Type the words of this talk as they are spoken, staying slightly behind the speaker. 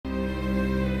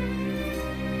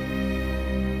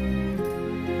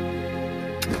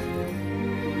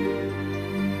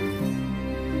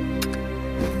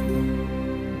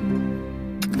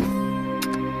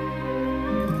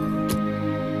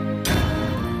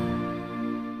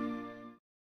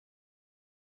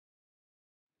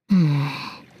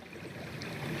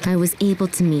I was able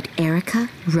to meet Erica,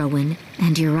 Rowan,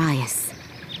 and Urias.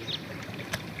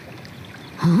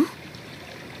 Huh?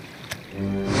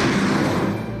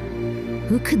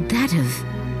 Who could that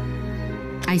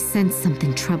have? I sense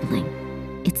something troubling.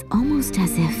 It's almost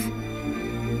as if...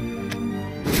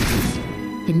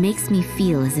 It makes me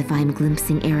feel as if I'm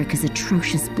glimpsing Erica's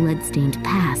atrocious blood-stained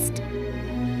past.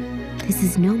 This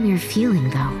is no mere feeling,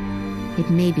 though. It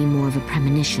may be more of a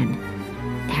premonition.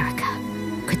 Erica,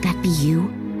 could that be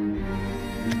you?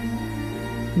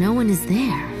 No one is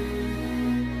there.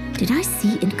 Did I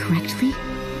see incorrectly?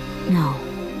 No,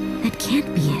 that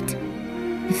can't be it.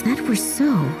 If that were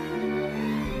so...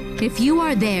 If you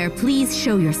are there, please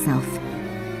show yourself.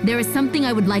 There is something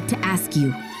I would like to ask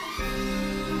you.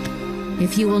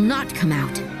 If you will not come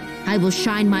out, I will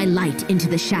shine my light into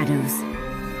the shadows.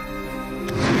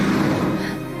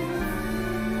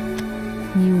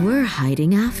 You were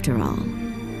hiding after all.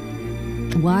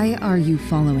 Why are you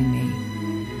following me?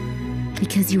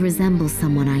 Because you resemble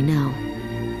someone I know.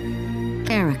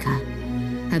 Erica.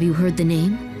 Have you heard the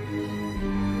name?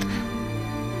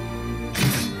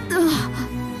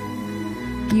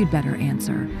 You'd better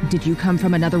answer. Did you come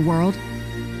from another world?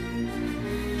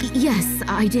 Yes,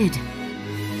 I did.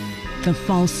 The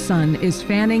false sun is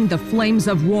fanning the flames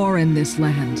of war in this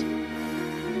land.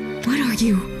 What are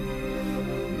you?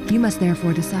 You must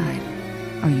therefore decide.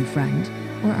 Are you friend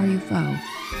or are you foe?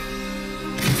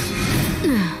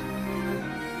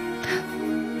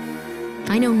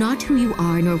 I know not who you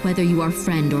are nor whether you are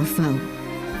friend or foe,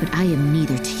 but I am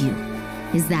neither to you.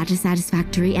 Is that a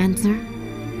satisfactory answer?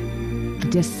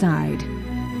 Decide.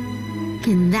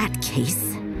 In that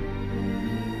case,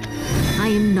 I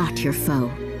am not your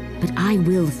foe, but I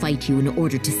will fight you in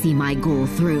order to see my goal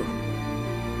through.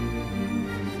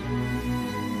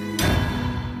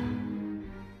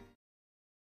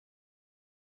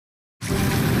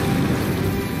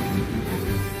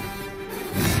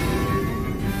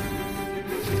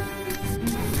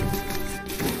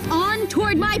 On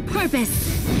toward my purpose!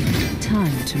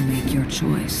 Time to make your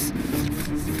choice.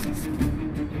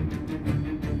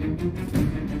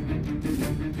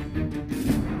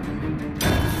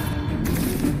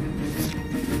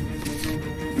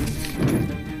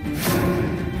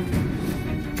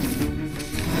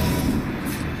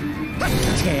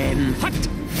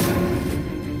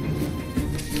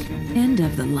 End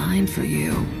of the line for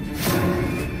you.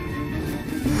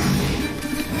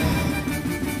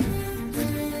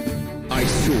 I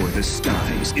soar the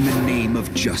skies in the name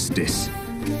of justice.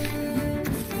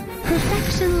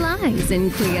 Perfection lies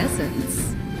in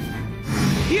quiescence.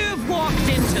 You've walked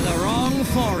into the wrong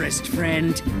forest,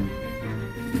 friend.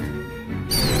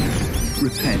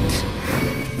 Repent.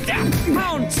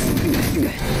 Pounce!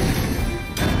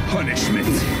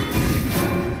 Punishment.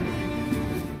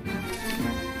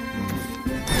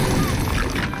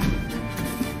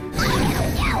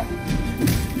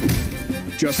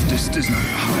 Justice does not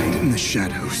hide in the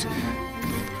shadows.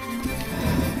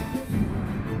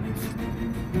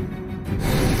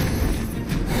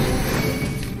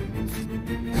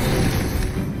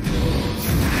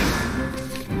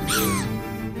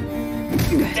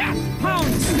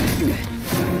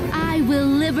 I will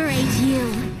liberate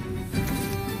you.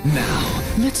 Now,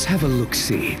 let's have a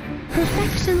look-see.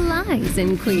 Perfection lies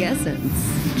in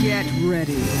quiescence. Get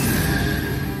ready.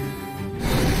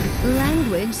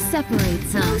 Language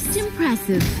separates us. Most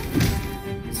impressive.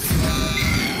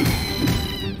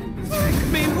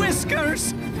 Frick me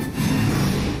whiskers!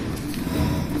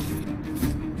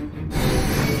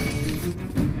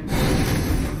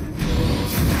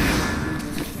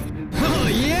 Oh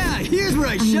yeah, here's where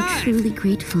I I'm shine! truly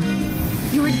grateful.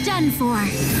 You're done for.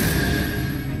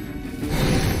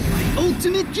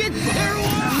 Ultimate get there!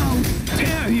 How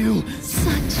dare you!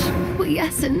 Such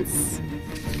quiescence.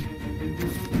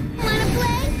 Wanna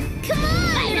play? Come on!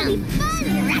 It'll be fun,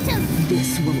 Ratchet! This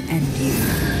will end you.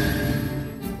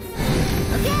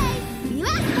 Okay, you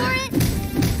asked for it!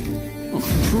 Oh,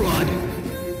 prod.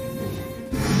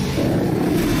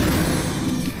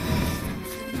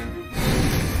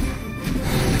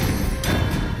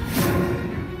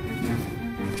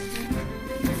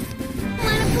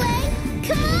 Wanna play?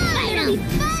 Come on! It'll be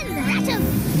fun, Ratchet!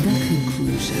 The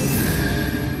conclusion.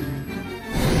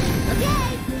 Okay,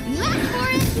 you asked for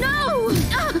it! No!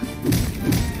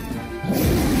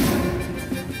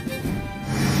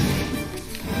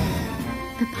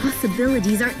 The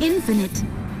possibilities are infinite.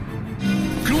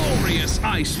 Glorious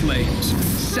ice flames.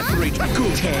 Separate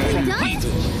good from Done?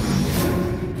 evil.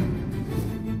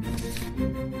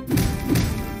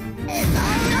 It's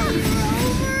all over!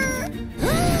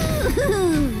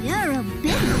 Ooh, you're a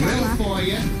big fella. for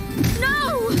you.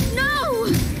 No! No!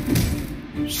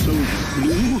 So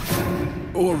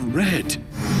Or red.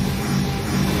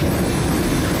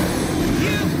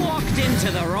 You've walked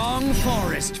into the wrong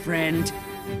forest, friend.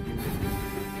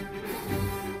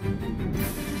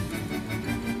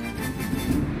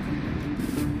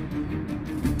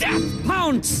 Death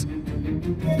pounce!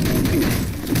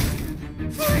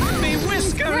 Frick me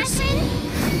whiskers!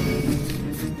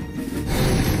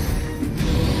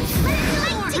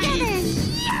 Together!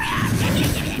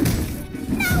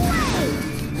 No way!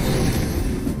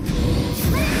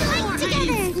 Let's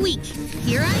together! Squeak!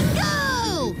 Here I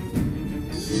go!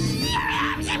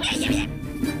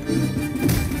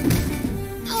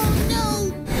 Oh no!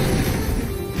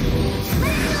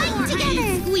 Let's together!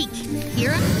 Squeak!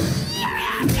 Here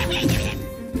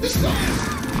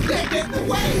Get in the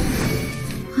way!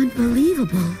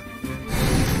 Unbelievable.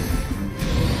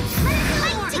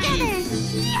 Let's together!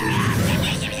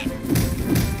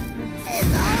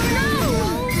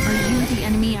 Are you the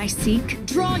enemy I seek?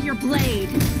 Draw your blade!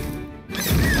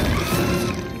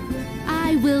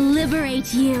 I will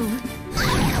liberate you.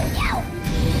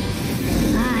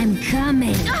 I'm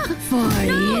coming for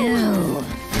you!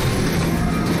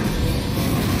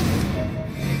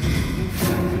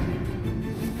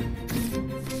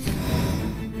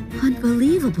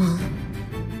 Unbelievable.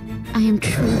 I am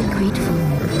truly grateful.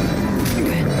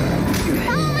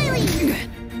 Follow my lead!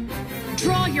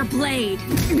 Draw your blade!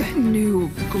 New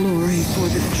glory for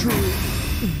the truth.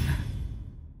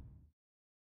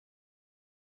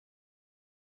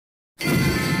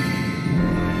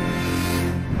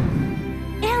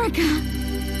 Erica!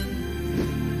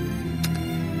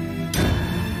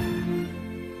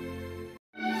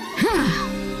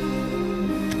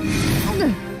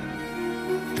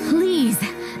 Please,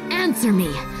 answer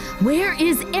me. Where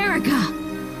is Erica?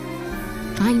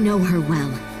 I know her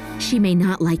well. She may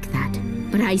not like that,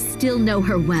 but I still know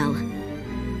her well.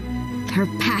 Her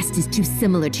past is too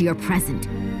similar to your present.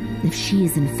 If she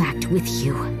is in fact with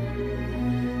you,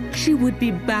 she would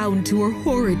be bound to her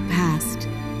horrid past.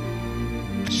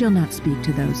 She'll not speak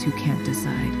to those who can't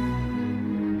decide.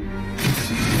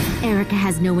 Erica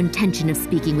has no intention of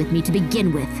speaking with me to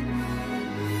begin with.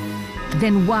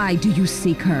 Then why do you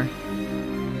seek her?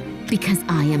 Because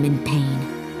I am in pain.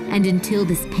 And until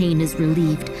this pain is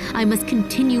relieved, I must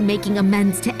continue making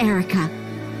amends to Erica.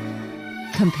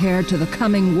 Compared to the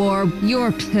coming war,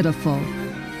 you're pitiful.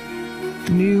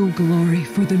 New glory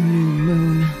for the new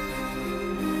moon.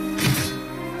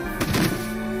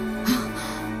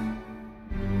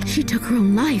 She took her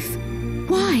own life.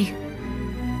 Why?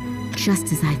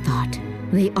 Just as I thought.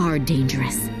 They are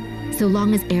dangerous. So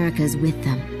long as Erica is with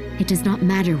them, it does not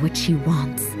matter what she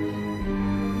wants.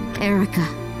 Erica,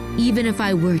 even if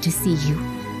I were to see you,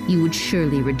 you would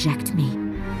surely reject me.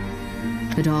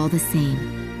 But all the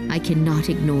same, I cannot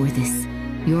ignore this.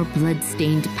 Your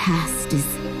blood-stained past is...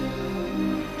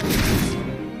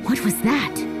 What was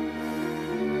that?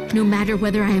 No matter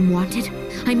whether I am wanted,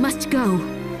 I must go.